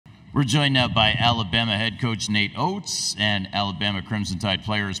We're joined now by Alabama head coach Nate Oats and Alabama Crimson Tide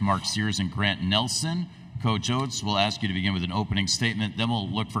players Mark Sears and Grant Nelson. Coach Oats, we'll ask you to begin with an opening statement, then we'll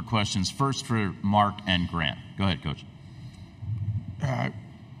look for questions first for Mark and Grant. Go ahead, Coach.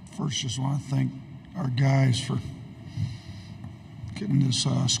 First, just want to thank our guys for getting this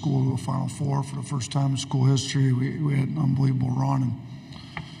school to a Final Four for the first time in school history. We had an unbelievable run, and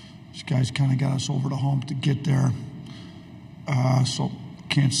these guys kind of got us over the hump to get there. So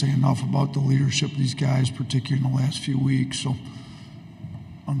can't say enough about the leadership of these guys, particularly in the last few weeks. So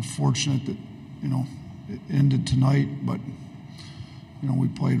unfortunate that, it ended tonight, but, we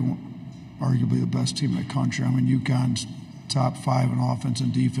played arguably the best team in the country. I mean, UConn's top 5 in offense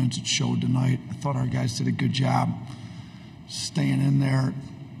and defense. It showed tonight. I thought our guys did a good job staying in there,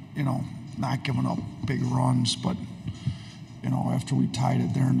 not giving up big runs, but, after we tied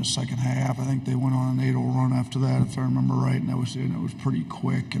it there in the second half, I think they went on an 8-0 run after that, if I remember right, and it was pretty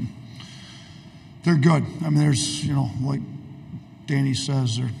quick. And they're good. I mean, there's, like Danny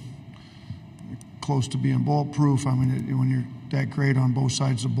says, they're close to being bulletproof. I mean, when you're that great on both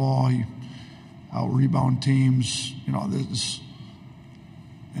sides of the ball, you out-rebound teams. The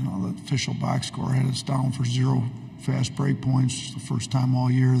official box score had us down for 0 fast break points. It's the first time all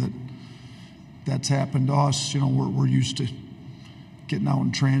year that's happened to us. We're used to getting out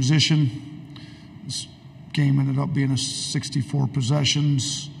in transition. This game ended up being a 64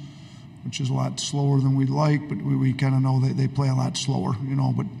 possessions, which is a lot slower than we'd like, but we kind of know that they play a lot slower,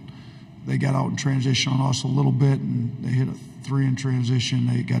 but they got out in transition on us a little bit, and they hit a 3 in transition.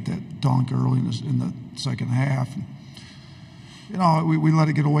 They got that dunk early in the second half. And, we let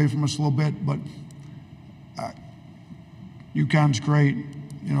it get away from us a little bit, but UConn's great.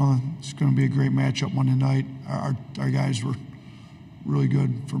 It's going to be a great matchup Monday night. Our guys were really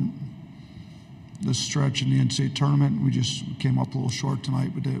good from this stretch in the NCAA tournament. We just came up a little short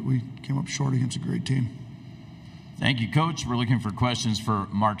tonight, but we came up short against a great team. Thank you, Coach. We're looking for questions for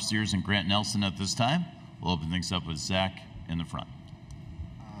Mark Sears and Grant Nelson at this time. We'll open things up with Zach in the front.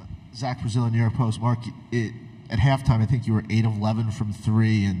 Zach Brazil, New York Post. Mark, at halftime, I think you were 8 of 11 from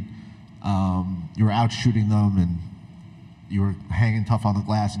 3, and you were out shooting them, and you were hanging tough on the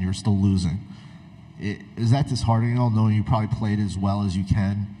glass, and you were still losing. Is that disheartening at all, knowing you probably played as well as you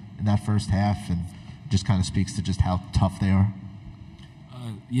can in that first half, and just kind of speaks to just how tough they are?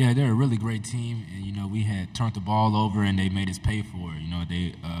 Yeah, they're a really great team, and we had turned the ball over, and they made us pay for it.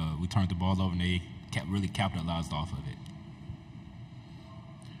 We turned the ball over, and they really capitalized off of it.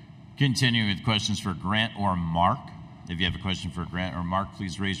 Continuing with questions for Grant or Mark. If you have a question for Grant or Mark,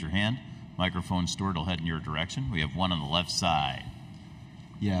 please raise your hand. Microphone stored will head in your direction. We have one on the left side.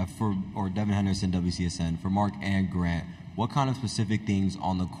 Yeah, or Devin Henderson, WCSN. For Mark and Grant, what kind of specific things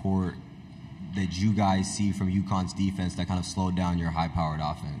on the court that you guys see from UConn's defense that kind of slowed down your high-powered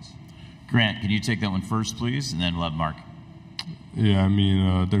offense? Grant, can you take that one first, please, and then we'll have Mark. Yeah, I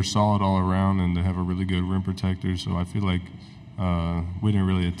mean, they're solid all around, and they have a really good rim protector, so I feel like we didn't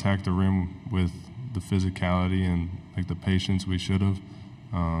really attack the rim with the physicality and like the patience we should have.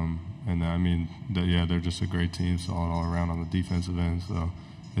 And I mean, they're just a great team, solid all around on the defensive end, so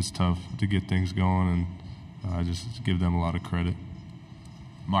it's tough to get things going, and I just give them a lot of credit.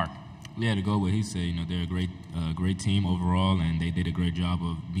 Mark. Yeah, to go with what he said, they're a great team overall, and they did a great job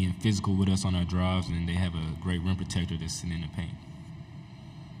of being physical with us on our drives, and they have a great rim protector that's sitting in the paint.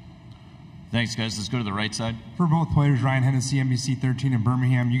 Thanks, guys. Let's go to the right side. For both players, Ryan Hennessy, NBC 13 in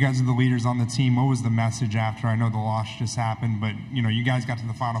Birmingham, you guys are the leaders on the team. What was the message after? I know the loss just happened, but, you guys got to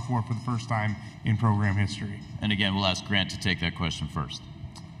the Final Four for the first time in program history. And again, we'll ask Grant to take that question first.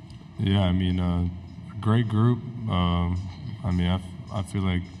 Yeah, I mean, a great group. I feel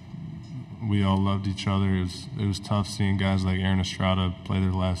like we all loved each other. It was tough seeing guys like Aaron Estrada play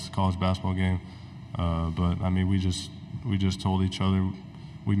their last college basketball game. But, I mean, we just told each other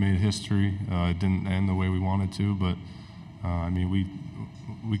we made history. It didn't end the way we wanted to, but I mean,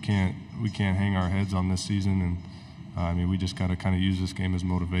 we can't hang our heads on this season, and I mean, we just got to kind of use this game as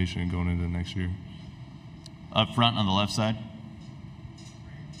motivation going into next year. Up front on the left side.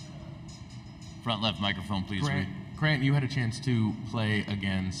 Front left microphone, please. Grant, you had a chance to play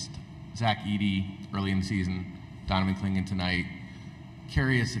against Zach Edey early in the season, Donovan Clingan tonight.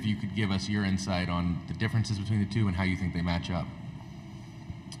 Curious if you could give us your insight on the differences between the two and how you think they match up.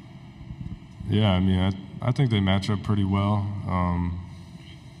 Yeah, I mean, I think they match up pretty well.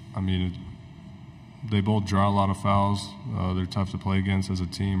 I mean, they both draw a lot of fouls. They're tough to play against as a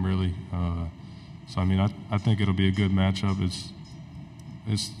team, really. So, I mean, I think it'll be a good matchup.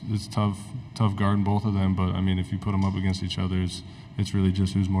 It's tough guarding both of them, but, I mean, if you put them up against each other, it's really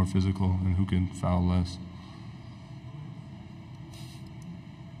just who's more physical and who can foul less.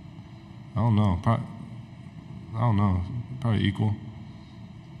 I don't know. Probably equal.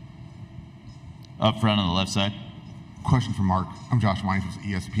 Up front on the left side. Question for Mark. I'm Josh Wines with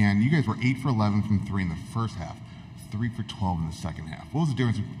ESPN. You guys were 8 for 11 from 3 in the first half, 3 for 12 in the second half. What was the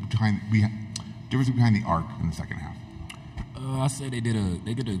difference behind the arc in the second half? I say they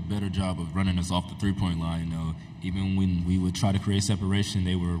did a better job of running us off the three-point line. You know, even when we would try to create separation,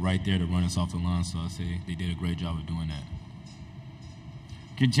 they were right there to run us off the line. So I say they did a great job of doing that.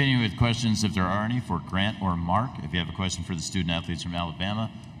 Continuing with questions, if there are any, for Grant or Mark. If you have a question for the student athletes from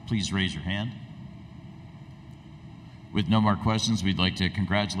Alabama, please raise your hand. With no more questions, we'd like to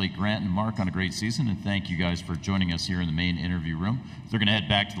congratulate Grant and Mark on a great season and thank you guys for joining us here in the main interview room. They're going to head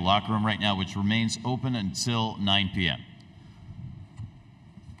back to the locker room right now, which remains open until 9 p.m.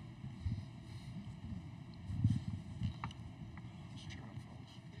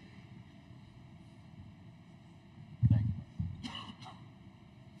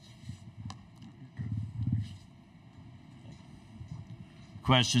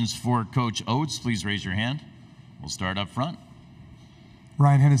 Questions for Coach Oats, please raise your hand. We'll start up front.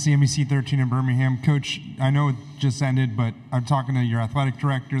 Ryan Hennessy, NBC 13 in Birmingham. Coach, I know it just ended, but I'm talking to your athletic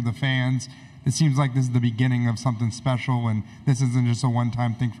director, the fans. It seems like this is the beginning of something special, and this isn't just a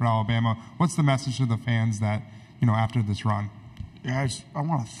one-time thing for Alabama. What's the message to the fans that, after this run? Yeah, I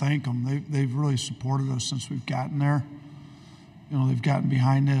want to thank them. They've really supported us since we've gotten there. They've gotten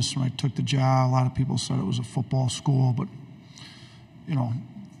behind this. When I took the job, a lot of people said it was a football school, but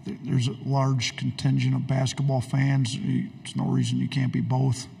there's a large contingent of basketball fans. There's no reason you can't be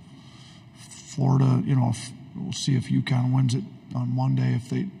both. Florida, we'll see if UConn wins it on Monday. If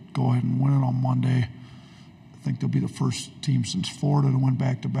they go ahead and win it on Monday, I think they'll be the first team since Florida to win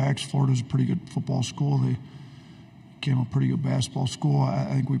back-to-backs. Florida's a pretty good football school. They became a pretty good basketball school. I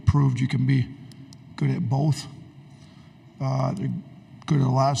think we proved you can be good at both. They're good at a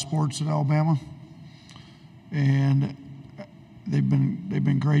lot of sports at Alabama. And they've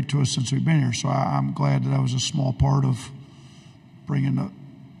been great to us since we've been here. So I'm glad that I was a small part of bringing the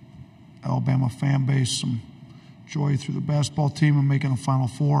Alabama fan base some joy through the basketball team and making a Final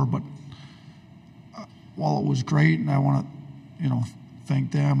Four. But while it was great, and I want to,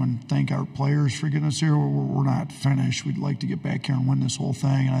 thank them and thank our players for getting us here, we're not finished. We'd like to get back here and win this whole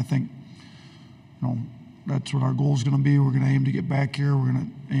thing. And I think, that's what our goal is going to be. We're going to aim to get back here. We're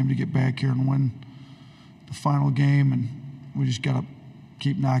going to aim to get back here and win the final game. And we just got to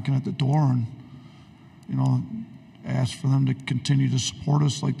keep knocking at the door and, ask for them to continue to support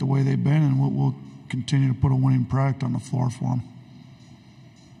us like the way they've been, and we'll continue to put a winning product on the floor for them.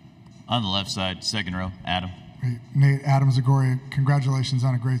 On the left side, second row, Adam. Great. Nate, Adam Zagoria, congratulations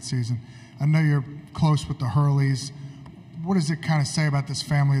on a great season. I know you're close with the Hurleys. What does it kind of say about this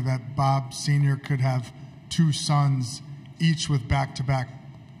family that Bob Sr. could have 2 sons, each with back-to-back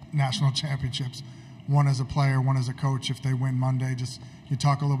national championships? One as a player, one as a coach, if they win Monday. Just you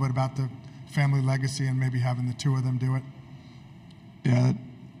talk a little bit about the family legacy and maybe having the 2 of them do it. Yeah,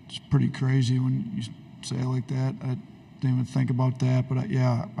 it's pretty crazy when you say it like that. I didn't even think about that. But,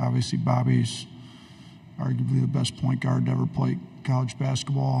 obviously Bobby's arguably the best point guard to ever play college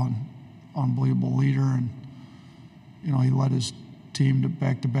basketball and unbelievable leader. And, he led his team to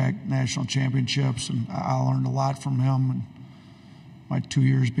back-to-back national championships. And I learned a lot from him. And my 2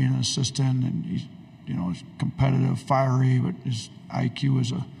 years being an assistant, and he's competitive, fiery, but his IQ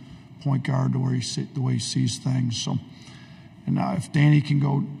as a point guard, the way he sees things. So, and now if Danny can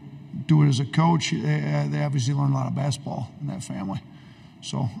go do it as a coach, they obviously learn a lot of basketball in that family.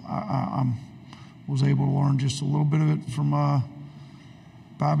 So I was able to learn just a little bit of it from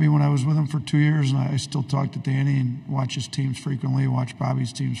Bobby when I was with him for 2 years, and I still talk to Danny and watch his teams frequently, watch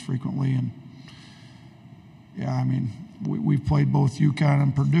Bobby's teams frequently, and we've played both UConn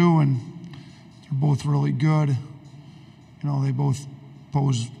and Purdue, and they're both really good. They both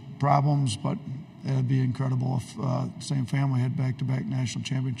pose problems, but it'd be incredible if the same family had back-to-back national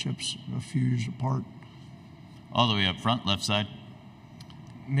championships a few years apart. All the way up front, left side.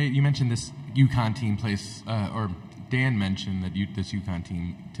 Nate, you mentioned this UConn team plays, or Dan mentioned that this UConn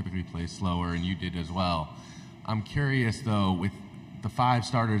team typically plays slower, and you did as well. I'm curious, though, with the 5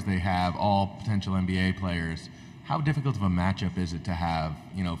 starters they have, all potential NBA players, how difficult of a matchup is it to have,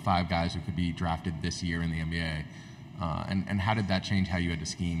 5 guys who could be drafted this year in the NBA? And how did that change how you had to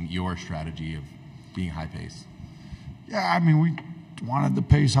scheme your strategy of being high pace? Yeah, we wanted the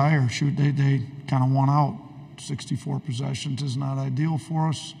pace higher. Shoot, they kind of won out. 64 possessions is not ideal for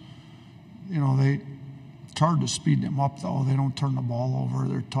us. It's hard to speed them up, though. They don't turn the ball over.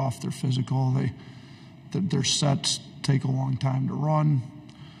 They're tough. They're physical. Their sets take a long time to run.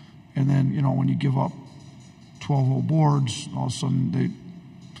 And then, when you give up 12-0 boards, all of a sudden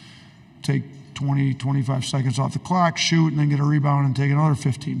take 20, 25 seconds off the clock, shoot, and then get a rebound and take another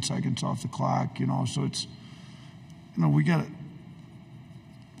 15 seconds off the clock, so it's,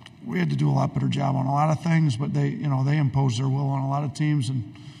 we had to do a lot better job on a lot of things, but they impose their will on a lot of teams, and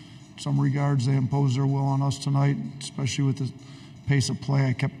in some regards they imposed their will on us tonight, especially with the pace of play.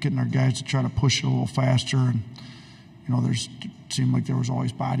 I kept getting our guys to try to push it a little faster, and it seemed like there was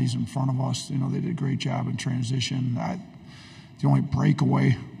always bodies in front of us. They did a great job in transition. The only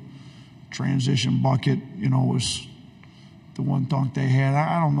breakaway transition bucket, was the one dunk they had.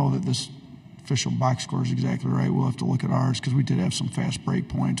 I don't know that this official box score is exactly right. We'll have to look at ours because we did have some fast break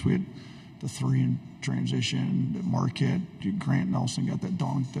points. We had the 3 in transition that Mark had. Grant Nelson got that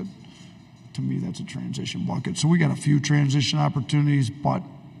dunk. That, to me, that's a transition bucket. So we got a few transition opportunities, but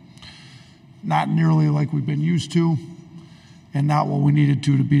not nearly like we've been used to, and not what we needed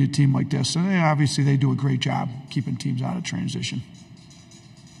to beat a team like this. And obviously they do a great job keeping teams out of transition.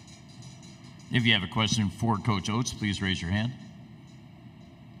 If you have a question for Coach Oats, please raise your hand.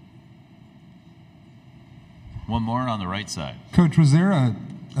 One more on the right side. Coach, was there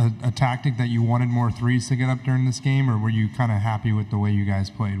a tactic that you wanted more threes to get up during this game, or were you kind of happy with the way you guys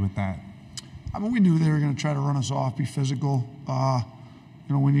played with that? I mean, we knew they were going to try to run us off, be physical.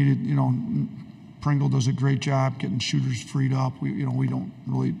 We needed, Pringle does a great job getting shooters freed up. We don't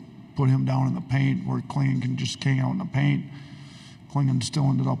really put him down in the paint where Klingon can just hang out in the paint. Klingon still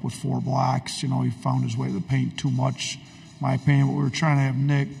ended up with 4 blocks. He found his way to the paint too much, in my opinion. But we were trying to have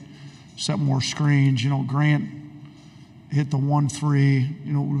Nick set more screens. Grant hit the 1-3.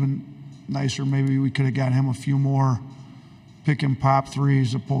 It would have been nicer. Maybe we could have got him a few more pick and pop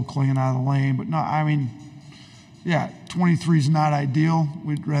threes to pull Klingon out of the lane. But no, 23 is not ideal.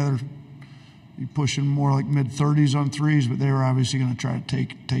 We'd rather be pushing more like mid-30s on threes, but they were obviously going to try to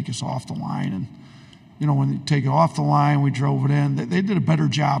take us off the line. And, when they take it off the line, we drove it in. They did a better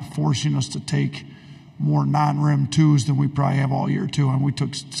job forcing us to take more non-rim twos than we probably have all year, too. And we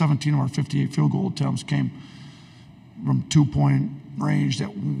took 17 of our 58 field goal attempts came from 2-point range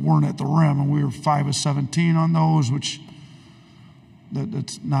that weren't at the rim, and we were 5 of 17 on those, which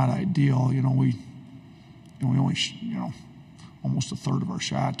that's not ideal. We only, almost a third of our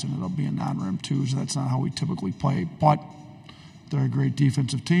shots ended up being non-rim twos. That's not how we typically play, but they're a great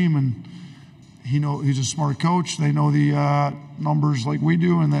defensive team, and he's a smart coach. They know the numbers like we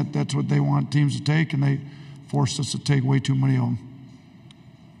do, and that's what they want teams to take, and they forced us to take way too many of them.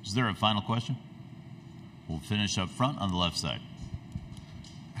 Is there a final question? We'll finish up front on the left side.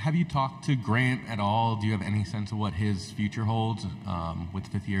 Have you talked to Grant at all? Do you have any sense of what his future holds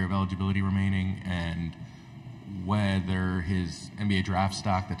with the 5th year of eligibility remaining, and whether his NBA draft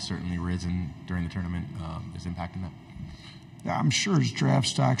stock that's certainly risen during the tournament is impacting that? Yeah, I'm sure his draft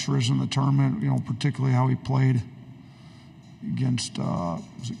stock's risen in the tournament, particularly how he played against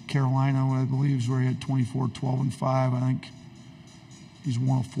was it Carolina, I believe, is where he had 24, 12, and 5. I think he's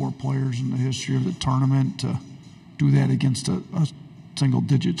one of 4 players in the history of the tournament to do that against a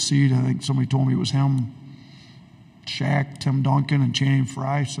single-digit seed. I think somebody told me it was him, Shaq, Tim Duncan, and Channing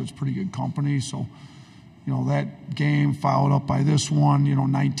Frye, so it's pretty good company. So, that game followed up by this one,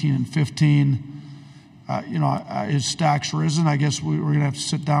 19 and 15. His stock's risen. I guess we're going to have to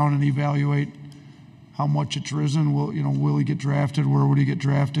sit down and evaluate how much it's risen. Will he get drafted? Where would he get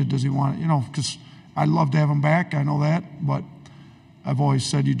drafted? Does he want it? Because I'd love to have him back. I know that, but I've always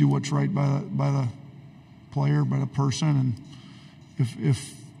said you do what's right by the player, by the person, and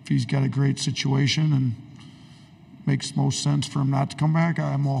if he's got a great situation and makes most sense for him not to come back,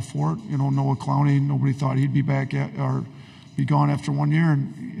 I'm all for it. Noah Clowney, nobody thought he'd be back or be gone after 1 year,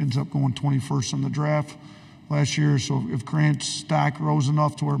 and he ends up going 21st in the draft last year. So if Grant's stock rose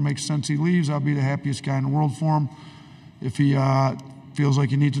enough to where it makes sense he leaves, I'll be the happiest guy in the world for him. If he feels like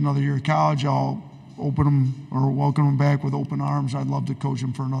he needs another year of college, I'll open him or welcome him back with open arms. I'd love to coach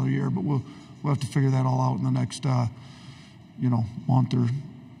him for another year, but we'll have to figure that all out in the next month or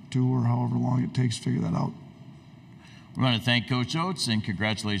 2 or however long it takes to figure that out. We want to thank Coach Oats and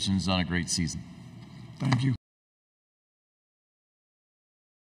congratulations on a great season. Thank you.